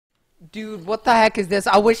Dude, what the heck is this?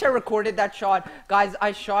 I wish I recorded that shot. Guys,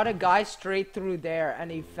 I shot a guy straight through there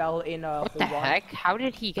and he fell in a What the heck? How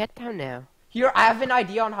did he get down there? Here, I have an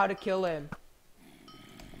idea on how to kill him.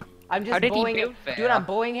 I'm just bowing him. fail? Dude, I'm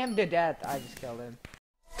bowing him to death. I just killed him.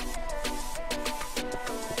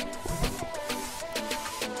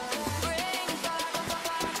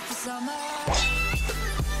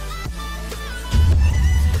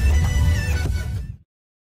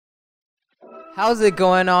 How's it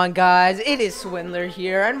going on, guys? It is Swindlr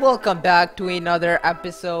here and welcome back to another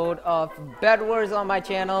episode of Bedwars on my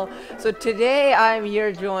channel. So today I'm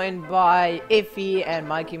here joined by Iffy and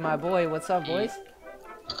MikeyMyBoi. What's up, boys?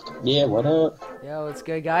 Yeah, what up? Yo, what's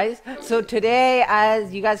good, guys? So today,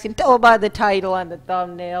 as you guys can tell by the title and the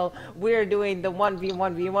thumbnail, we're doing the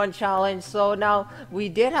 1v1v1 challenge. So now, we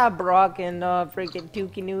did have Brock and freaking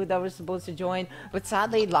Tukinu that was supposed to join, but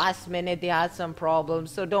sadly last minute they had some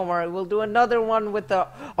problems. So don't worry, we'll do another one with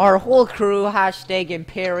our whole crew, hashtag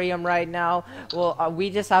Imperium right now. Well, we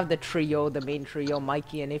just have the trio, the main trio,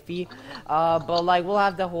 Mikey and Iffy. But like, we'll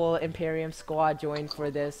have the whole Imperium squad join for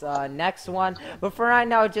this next one. But for right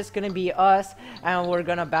now, it's just gonna be us, and we're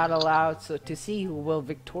gonna battle out to see who will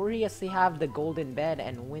victoriously have the golden bed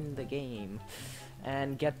and win the game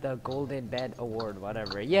and get the golden bed award,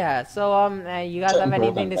 whatever. Yeah, so you guys have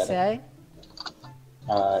anything to say?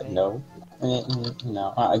 No.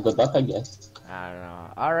 No. Good luck, I guess. I don't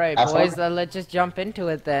know. Alright, boys, let's just jump into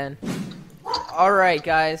it then. Alright,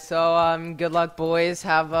 guys, so good luck, boys.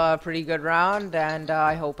 Have a pretty good round, and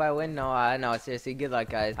I hope I win. No, seriously, good luck,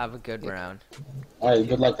 guys. Have a good round. Alright,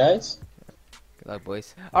 good luck, guys. Good luck,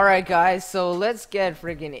 boys. Alright, guys, so let's get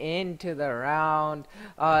freaking into the round.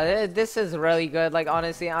 This is really good. Like,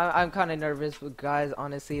 honestly, I'm kind of nervous, but guys,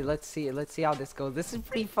 honestly, let's see how this goes. This is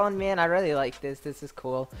pretty fun, man. I really like this. This is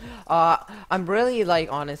cool. I'm really,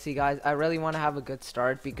 like, honestly, guys, I really want to have a good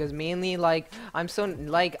start because mainly, like, I'm so,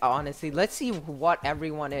 like, honestly, let's see what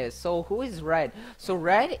everyone is. So, who is Red? So,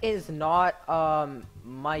 Red is not,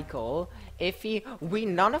 Michael. Iffy,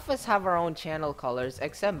 none of us have our own channel colors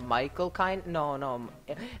except Michael. No.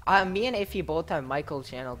 Me and Iffy both have Michael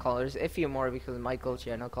channel colors. Iffy more because Michael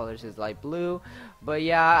channel colors is light blue. But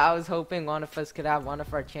yeah, I was hoping one of us could have one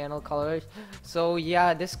of our channel colors. So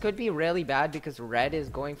yeah, this could be really bad because Red is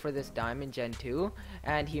going for this Diamond Gen 2,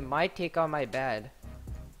 and he might take on my bed.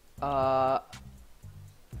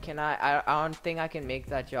 Can I don't think I can make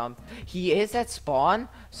that jump. He is at spawn,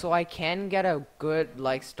 so I can get a good,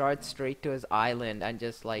 like, start straight to his island and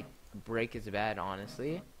just, like, break his bed,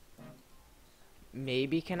 honestly.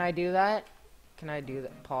 Maybe, can I do that? Can I do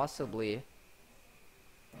that? Possibly.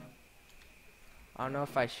 I don't know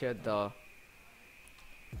if I should, though.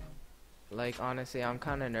 Like, honestly, I'm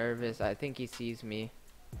kind of nervous. I think he sees me.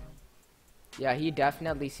 Yeah, he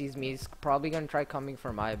definitely sees me. He's probably gonna try coming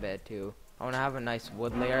for my bed, too. I want to have a nice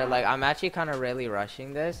wood layer. Like, I'm actually kind of really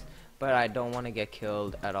rushing this, but I don't want to get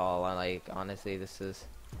killed at all. Like, honestly, this is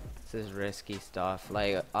risky stuff.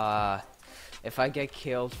 Like, if I get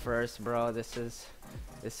killed first, bro, this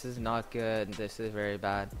is not good. This is very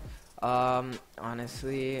bad.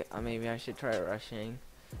 Honestly, maybe I should try rushing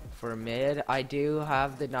for mid. I do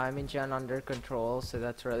have the Diamond Gen under control, so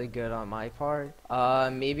that's really good on my part.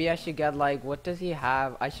 Maybe I should get, like, what does he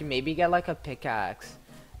have? I should maybe get, like, a pickaxe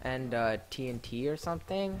and TNT or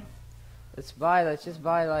something. Let's just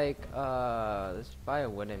buy like let's buy a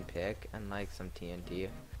wooden pick and like some TNT.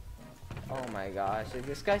 Oh my gosh, is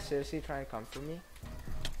this guy seriously trying to come for me?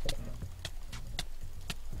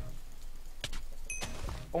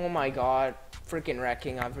 Oh my god, freaking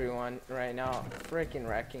wrecking everyone right now. Freaking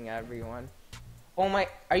wrecking everyone. Oh my,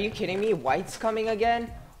 are you kidding me? White's coming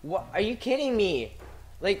again? What, are you kidding me?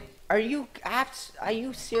 Like, are you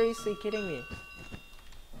seriously kidding me?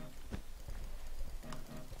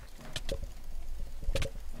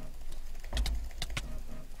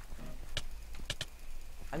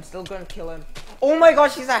 I'm still gonna kill him. Oh my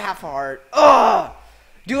gosh, he's at half a heart. Ugh!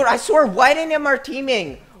 Dude, I swear, White and him are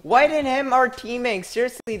teaming. White and him are teaming.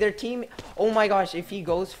 Seriously, they're teaming. Oh my gosh, if he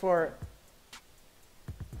goes for...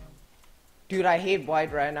 Dude, I hate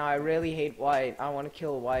White right now. I really hate White. I want to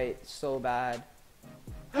kill White so bad.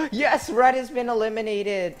 Yes, Red has been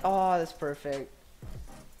eliminated. Oh, that's perfect.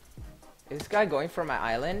 Is this guy going for my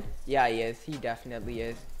island? Yeah, he is. He definitely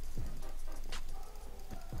is.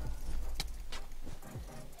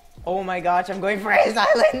 Oh my gosh, I'm going for his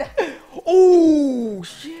island. Oh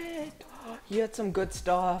shit, he had some good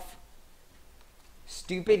stuff.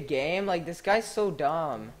 Stupid game, like, this guy's so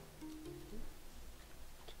dumb.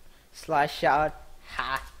 Slash out.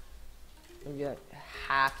 Ha. Maybe like,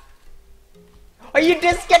 ha. Are you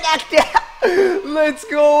disconnected? Let's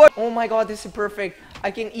go. Oh my god, this is perfect.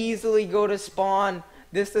 I can easily go to spawn.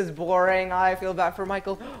 This is boring. I feel bad for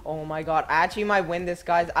Michael. Oh my god. I actually might win this,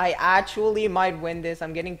 guys. I actually might win this.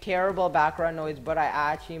 I'm getting terrible background noise, but I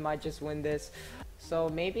actually might just win this. So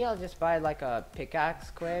maybe I'll just buy like a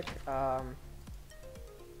pickaxe quick. And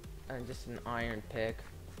just an iron pick.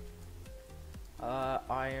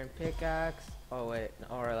 Iron pickaxe. Oh wait,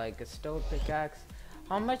 or like a stone pickaxe.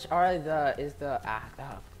 How much are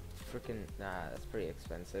freaking, nah, that's pretty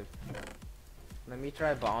expensive. Let me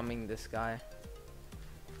try bombing this guy.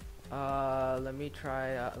 Let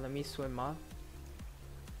me swim up.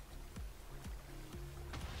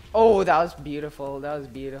 Oh, that was beautiful. That was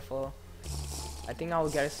beautiful. I think I will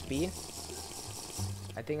get a speed.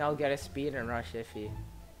 I think I'll get a speed and rush Iffy.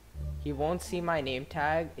 He won't see my name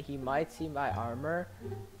tag. He might see my armor.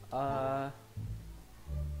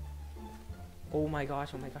 Oh my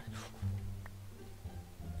gosh, oh my gosh.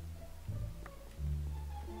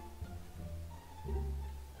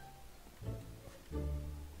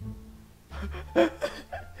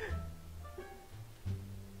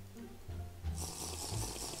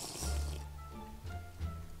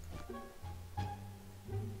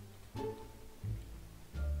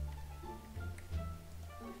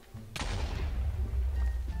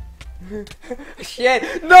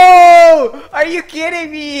 Shit! No! Are you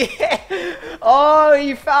kidding me? Oh,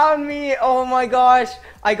 he found me! Oh my gosh!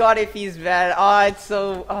 I got Iffy's bed. Oh, it's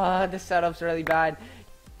so. The setup's really bad.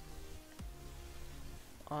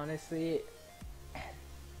 Honestly.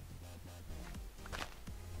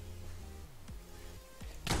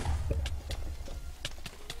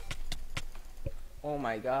 Oh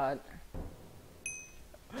my god.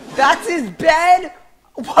 That's his bed?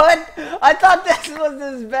 What? I thought this was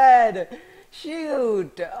his bed.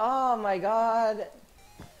 Shoot. Oh my god.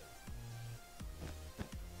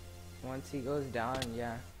 Once he goes down,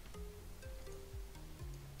 yeah.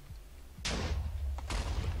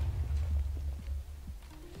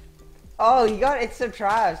 Oh, you got it's a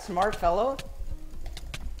trap. Smart fellow.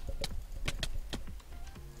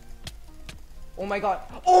 Oh my god.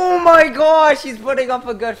 Oh my gosh, he's putting up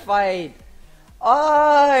a good fight.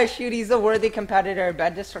 Oh shoot, he's a worthy competitor.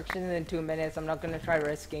 Bed destruction in 2 minutes. I'm not gonna try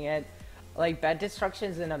risking it. Like, bed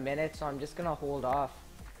destruction's in a minute, so I'm just gonna hold off.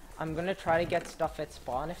 I'm gonna try to get stuff at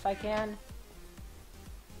spawn if I can.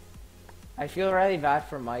 I feel really bad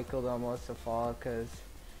for Michael though, most of all, cause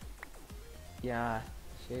yeah,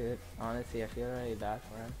 shoot. Honestly, I feel really bad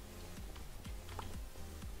for him.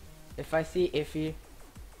 If I see Iffy,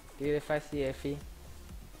 dude, if I see Iffy.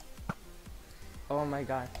 Oh my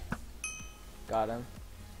god. Got him.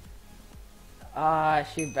 Ah,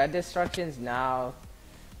 shoot, bed destructions now.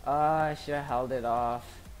 Ah, I should have held it off.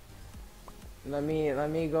 Let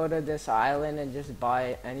me go to this island and just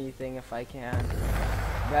buy anything if I can.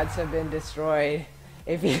 Beds have been destroyed.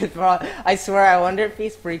 If he's I swear, I wonder if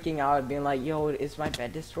he's freaking out, being like, yo, is my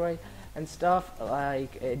bed destroyed and stuff?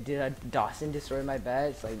 Like, did Dawson destroy my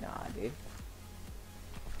bed? It's like, nah, dude.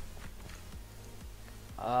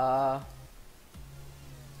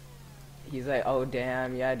 He's like, oh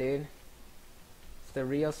damn, yeah, dude. It's the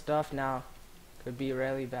real stuff now. Could be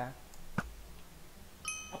really bad.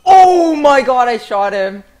 Oh my god, I shot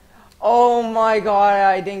him. Oh my god,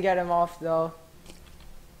 I didn't get him off though.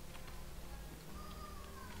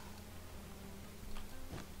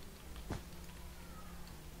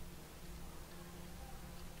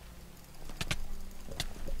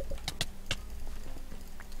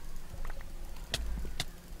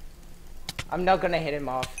 I'm not gonna hit him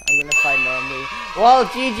off. I'm gonna fight normally. Well,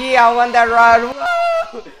 GG, I won that round.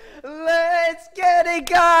 Woo! Let's get it,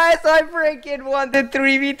 guys! I freaking won the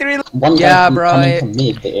 3v3. Yeah, bro.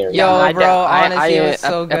 Yo, bro, honestly, it was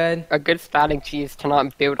so good. A good strategy is to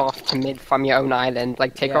not build off to mid from your own island.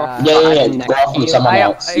 Like, take off go off from someone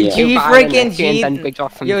else. G freaking G. And then bridge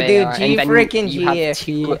off from Yo, there. dude, G freaking G. You have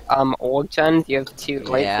two ore gens. You have two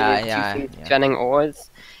genning ores.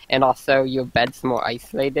 And also, your bed's more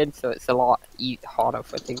isolated, so it's a lot harder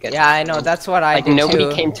for it to get. Yeah, I know. That's what I did nobody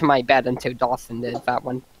too. came to my bed until Dawson did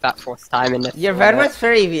that first time in this. Your bed was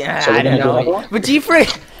very. I don't know. But G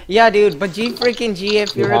freak. Yeah, dude. But G freaking G.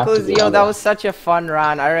 IffyRecluse, yo, that was such a fun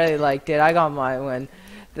round. I really liked it. I got my win.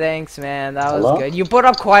 Thanks, man. That was good. You put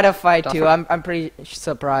up quite a fight too. I'm pretty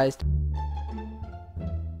surprised.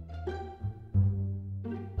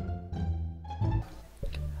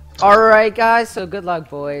 Alright guys, so good luck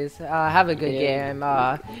boys. Have a good game.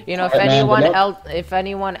 You know, if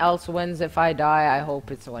anyone else wins, if I die, I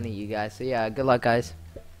hope it's one of you guys. So yeah, good luck guys.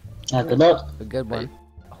 Good luck. A good one.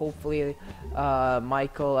 Hopefully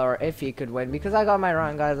Michael or Iffy could win, because I got my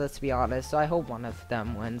round, guys, let's be honest. So I hope one of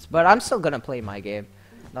them wins. But I'm still gonna play my game.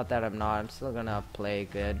 Not that I'm not, I'm still gonna play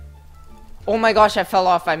good. Oh my gosh, I fell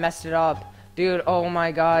off. I messed it up. Dude, oh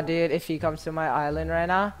my god, dude. If he comes to my island right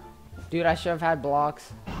now. Dude, I should have had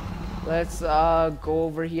blocks. Let's go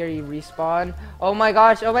over here. You respawn. Oh my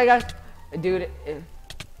gosh. Oh my gosh. Dude.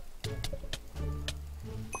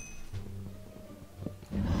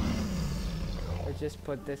 Let's just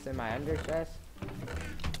put this in my under chest.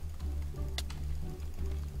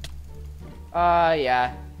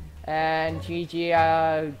 Yeah. And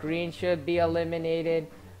GG, green should be eliminated.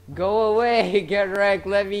 Go away, get wrecked,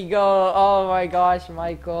 let me go. Oh my gosh,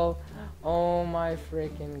 Michael. Oh my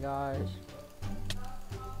freaking gosh.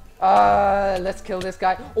 Let's kill this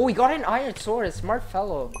guy. Oh, we got an iron sword. Smart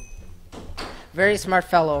fellow. Very smart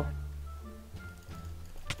fellow.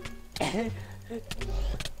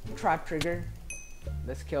 Trap trigger.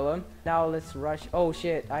 Let's kill him. Now let's rush. Oh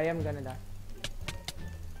shit, I am gonna die.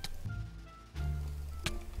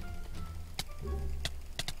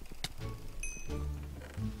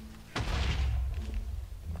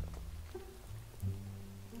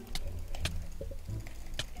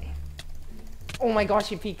 Oh my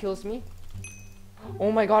gosh, if he kills me.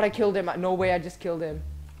 Oh my god, I killed him. No way, I just killed him.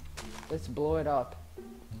 Let's blow it up.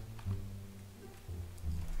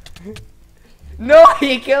 No,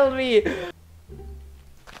 he killed me.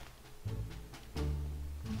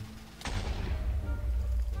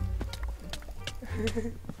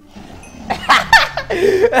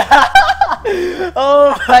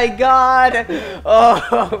 Oh my god.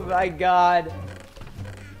 Oh my god.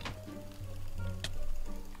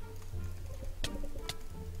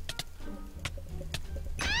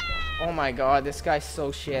 Oh my god, this guy's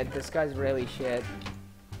so shit. This guy's really shit.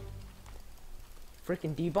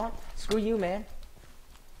 Freaking D-bomb? Screw you, man.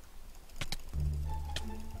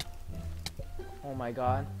 Oh my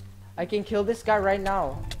god. I can kill this guy right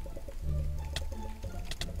now.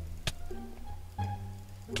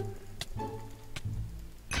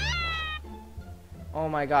 Oh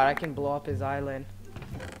my god, I can blow up his island.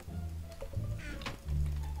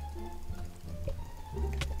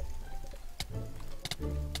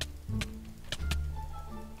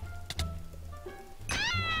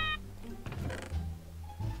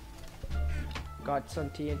 Got some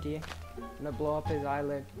TNT. Gonna blow up his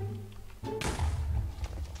island.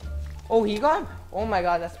 Oh, he got him? Oh my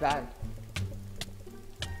god, that's bad.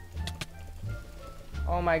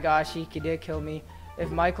 Oh my gosh, he did kill me. If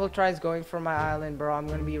Michael tries going for my island, bro, I'm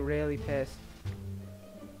gonna be really pissed.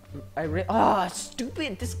 Ah,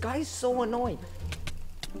 stupid! This guy's so annoying.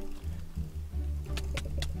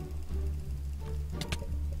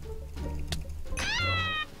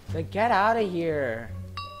 Like, get out of here.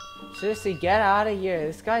 Seriously, get out of here.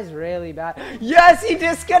 This guy's really bad. Yes, he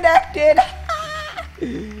disconnected!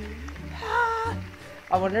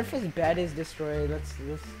 I wonder if his bed is destroyed. Let's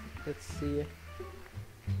see.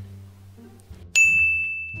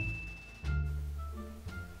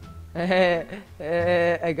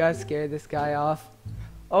 I got scared this guy off.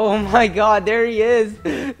 Oh my god, there he is!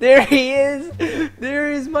 There he is!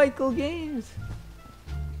 There is Michael Games!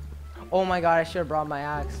 Oh my god, I should have brought my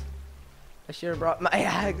axe. I should have brought my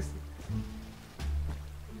axe.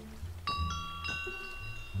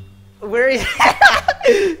 Where is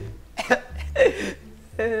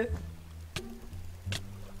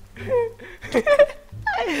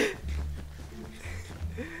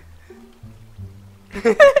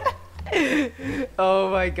Oh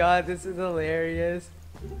my god, this is hilarious.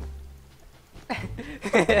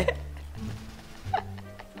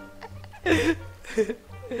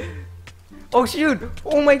 Oh shoot!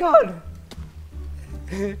 Oh my god!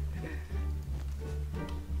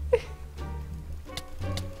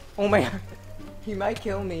 Oh my god, he might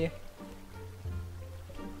kill me.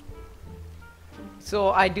 So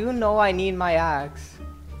I do know I need my axe.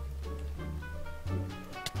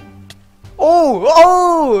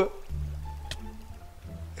 Oh!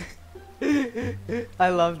 I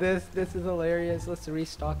love this. This is hilarious. Let's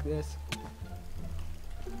restock this.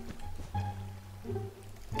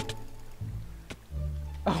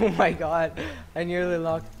 Oh my god, I nearly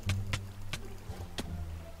locked.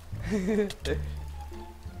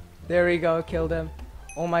 There we go, killed him.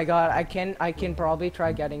 Oh my god, I can probably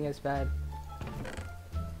try getting his bed.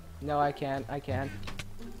 No, I can't.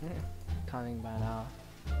 Coming by now.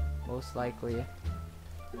 Most likely.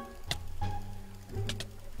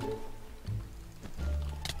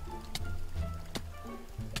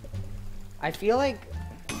 I feel like...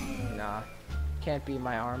 Nah. Can't be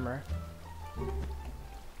my armor.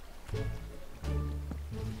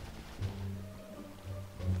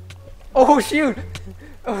 Oh shoot!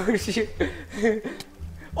 Oh shoot!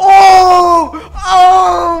 Oh!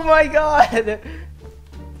 Oh my god!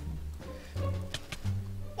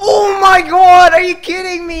 Oh my god! Are you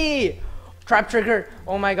kidding me? Trap trigger.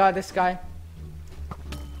 Oh my god, this guy.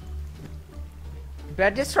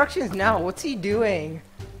 Bed destructions now. What's he doing?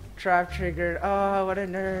 Trap triggered. Oh, what a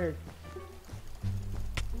nerd.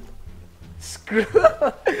 Screw.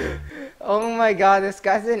 Oh my god, this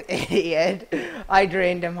guy's an idiot. I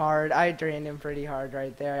drained him hard. I drained him pretty hard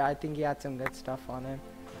right there. I think he had some good stuff on him.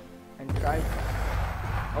 And tried.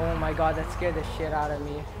 Oh my god, that scared the shit out of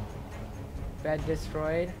me. Bed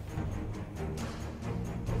destroyed.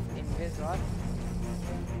 Invis what?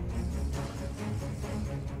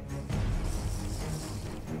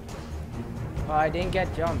 Oh, I didn't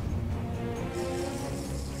get jumped.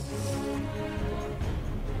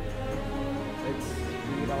 Let's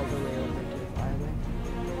speed all the way over to the island.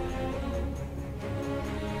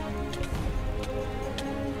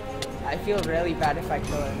 I feel really bad if I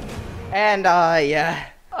kill him. And yeah.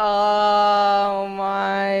 Oh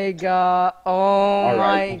my god. Oh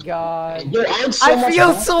my god. Dude, I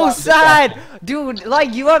feel so sad. Dude,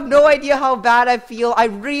 like you have no idea how bad I feel. I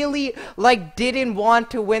really like didn't want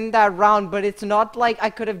to win that round, but it's not like I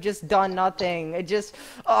could have just done nothing. It just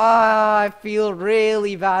I feel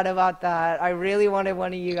really bad about that. I really wanted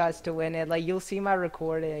one of you guys to win it. Like you'll see my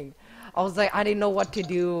recording. I was like, I didn't know what to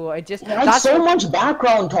do. I just that's so much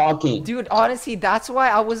background talking. Dude, honestly, that's why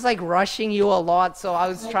I was like rushing you a lot. So I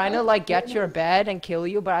was trying to like get your bed and kill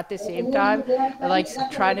you, but at the same time, like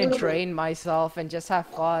trying to drain myself and just have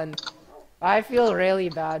fun. I feel really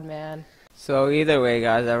bad, man. So either way,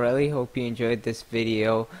 guys, I really hope you enjoyed this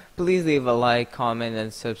video. Please leave a like, comment,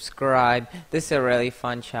 and subscribe. This is a really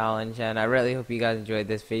fun challenge, and I really hope you guys enjoyed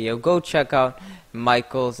this video. Go check out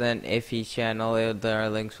Michael's and Iffy's channel. Their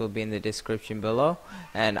links will be in the description below.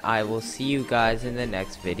 And I will see you guys in the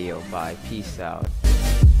next video. Bye. Peace out.